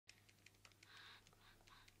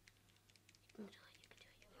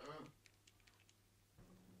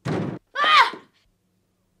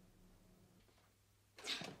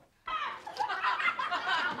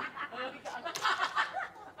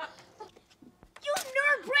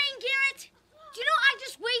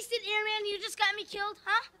child,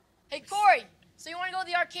 huh? Hey, Corey, so you want to go to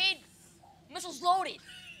the arcade? Missile's loaded.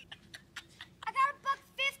 I got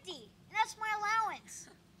 $1.50, and that's my allowance.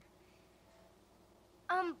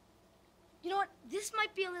 You know what? This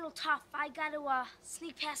might be a little tough. I got to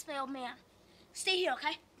sneak past my old man. Stay here,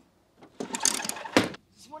 okay?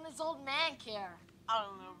 Just when does old man care? I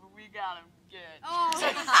don't know, but we got him good. Oh, I'm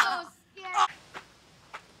so scared.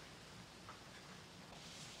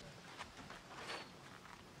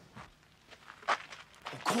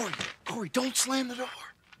 Oh, Corey, don't slam the door.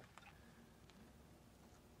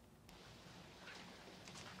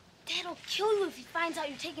 Dad'll kill you if he finds out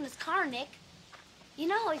you're taking his car, Nick. You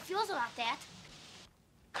know how he feels about that.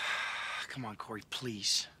 Come on, Corey,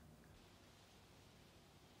 please.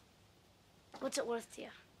 What's it worth to you?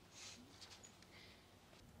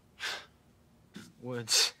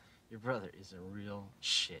 Woods, your brother is a real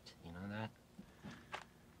shit. You know that?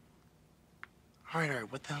 All right,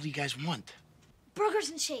 what the hell do you guys want? Burgers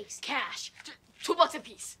and shakes. Cash. $2 a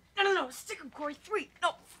piece. No, stick 'em, Corey. 3.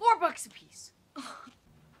 No, $4 a piece.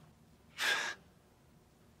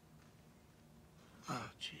 Oh,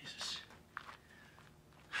 Jesus.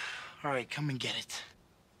 All right, come and get it.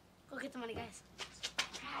 Go get the money, guys.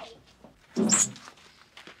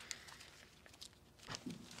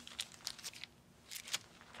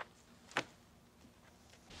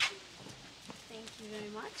 Thank you very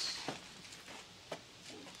much.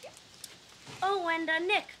 Thank you. Oh, and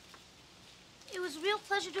Nick, it was a real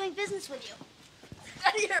pleasure doing business with you.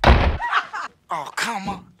 Out of here. Oh, come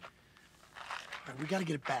on. All right, we gotta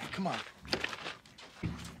get it back. Come on.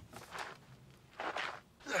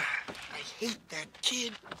 I hate that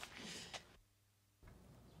kid.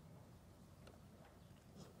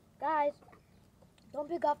 Guys, don't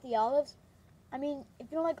pick off the olives. I mean, if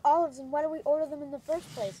you don't like olives, then why do we order them in the first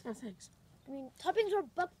place? No, thanks. I mean, toppings are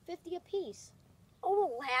 $1.50 a piece. Oh,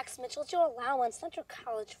 relax, Mitchell. It's your allowance, not your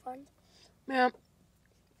college fund. Ma'am,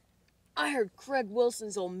 I heard Craig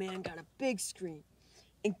Wilson's old man got a big screen,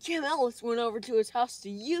 and Kim Ellis went over to his house to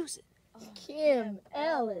use it. Kim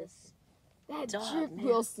Ellis. That Jerk man.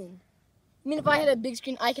 Wilson. I mean, if I had a big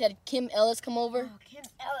screen, I could have Kim Ellis come over. Oh, Kim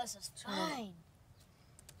Ellis is fine.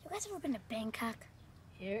 You guys ever been to Bangkok?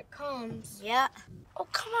 Here it comes. Yeah. Oh,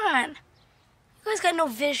 come on. You guys got no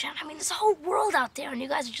vision. I mean, there's a whole world out there, and you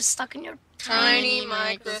guys are just stuck in your Tiny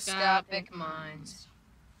microscopic minds.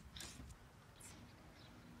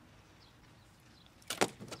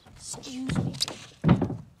 Excuse me.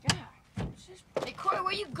 Hey, Corey,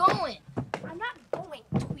 where you going? I'm not going,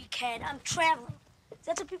 tweakhead. I'm traveling.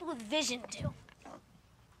 That's what people with vision do.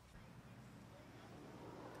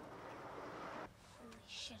 Holy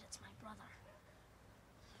shit, it's my brother.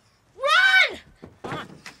 Run!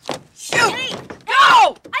 Shoot! Hey,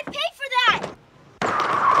 Go! I paid for that!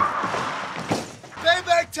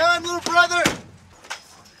 Payback time, little brother.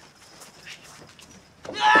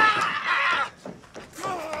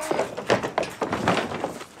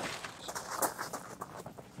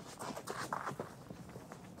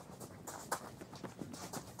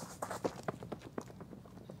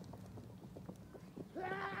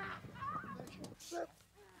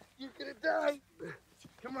 You're gonna die.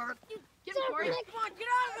 Come on. Get him, Corey. Come on, get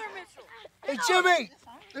out of there, Mitchell. Hey, Jimmy!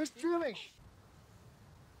 There's Jimmy.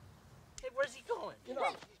 Hey, where's he going? Get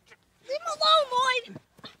off. Leave him alone, Lloyd!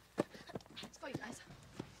 Let's go, you guys.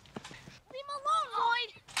 Leave him alone,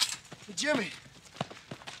 Lloyd! Hey, Jimmy.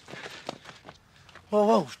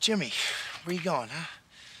 Whoa, Jimmy. Where you going, huh?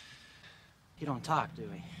 You don't talk, do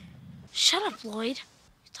we? Shut up, Lloyd.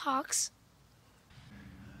 He talks.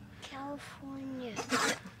 California.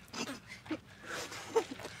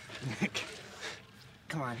 Nick.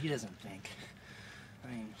 Come on, he doesn't think. I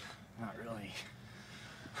mean, not really.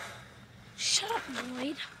 Shut up,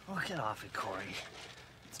 Lloyd. Well, get off it, Corey.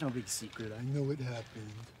 It's no big secret. I know it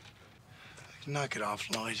happened. Knock it off,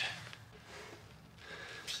 Lloyd.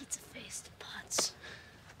 Pizza-faced putz.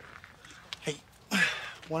 Hey,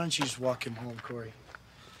 why don't you just walk him home, Corey?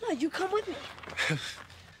 No, you come with me.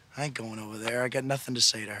 I ain't going over there. I got nothing to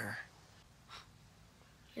say to her.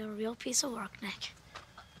 You're a real piece of work, Nick.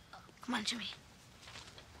 Come on, Jimmy.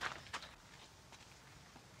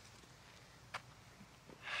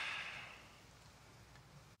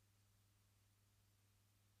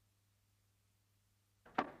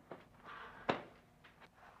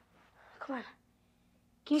 Come on.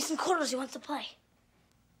 Give me some quarters. He wants to play.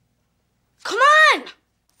 Come on!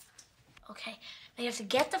 Okay, now you have to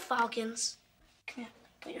get the Falcons. Come here.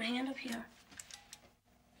 Put your hand up here.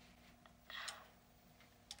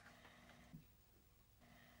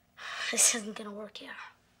 This isn't gonna work here.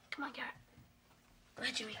 Come on, Garrett. Go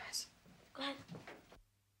ahead, Jimmy. Go ahead.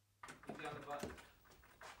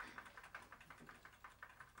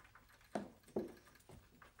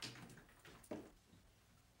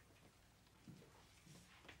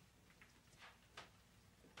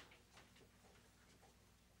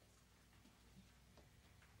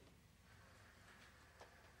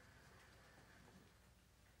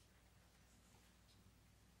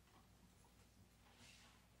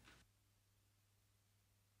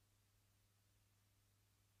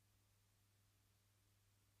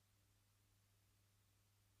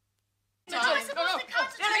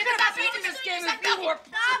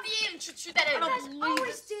 shoot that in. I I don't don't believe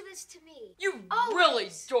always it. do this to me. You really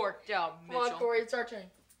dorked out, Mitchell. Come on, Corey, it's our turn.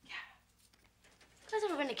 You guys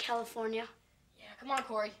ever been to California? Yeah, come on,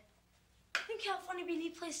 Corey. I think California would be a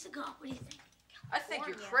neat place to go. What do you think? I think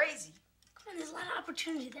you're crazy. Come on, there's a lot of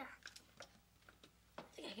opportunity there. I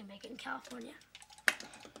think I can make it in California.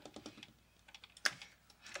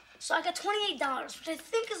 So I got $28, which I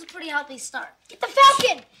think is a pretty healthy start. Get the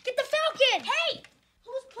Falcon! Get the Falcon! Hey,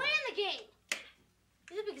 who's playing the game?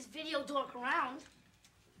 You're the biggest video dork around.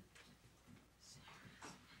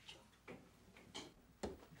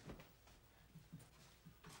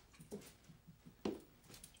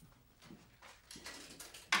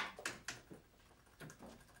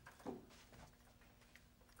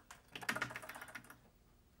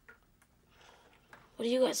 What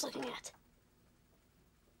are you guys looking at?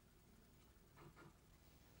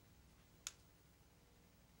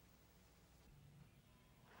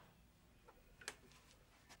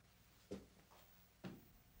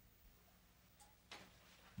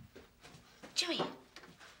 Jimmy, you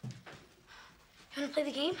wanna play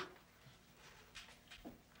the game?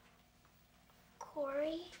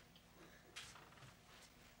 Corey?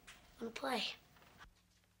 Wanna play?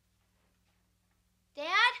 Dad?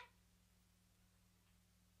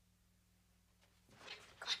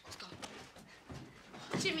 Come on, let's go.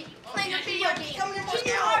 Jimmy, playing a video game. Come here,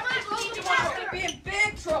 You're be in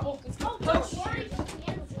big trouble. Come on, my dad wants to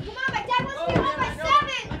be home by 7!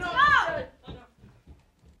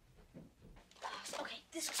 Let's go! Okay,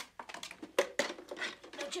 this way.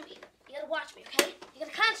 Now, Jimmy, you gotta watch me, okay? You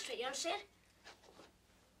gotta concentrate, you understand?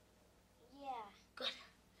 Yeah. Good.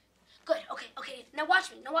 Good, okay. Now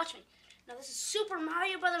watch me. Now, this is Super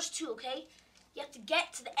Mario Brothers 2, okay? You have to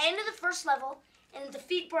get to the end of the first level and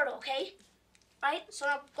defeat Birdo, okay? Right? So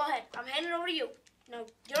now, go ahead. I'm handing it over to you. Now,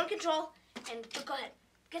 you're in control, and go ahead.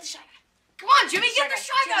 Get the shotgun. Come on, Jimmy, get the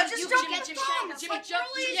shotgun. Just jump Jimmy, on the Jimmy, throne. Jimmy, It's jump.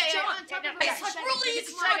 really Yeah, easy. yeah, It's yeah. like really Get easy.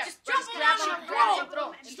 the shotgun. Just jump on grab the him, throne. grab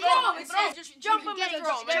him. Just throw him. Just jump on the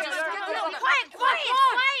throne.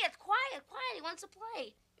 Quiet. He wants to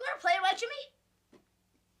play. You want to play, right, Jimmy?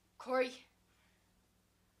 Corey.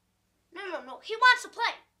 No. He wants to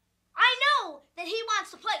play. I know that he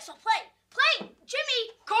wants to play, so play. Play, Jimmy.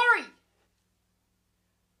 Corey.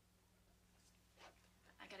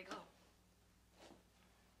 I gotta go.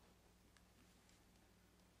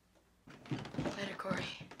 Later, Corey.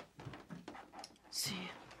 See you.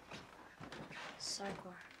 Sorry,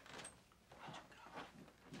 Cora.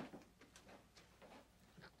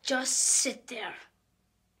 Just sit there.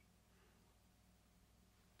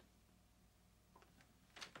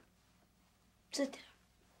 Sit there.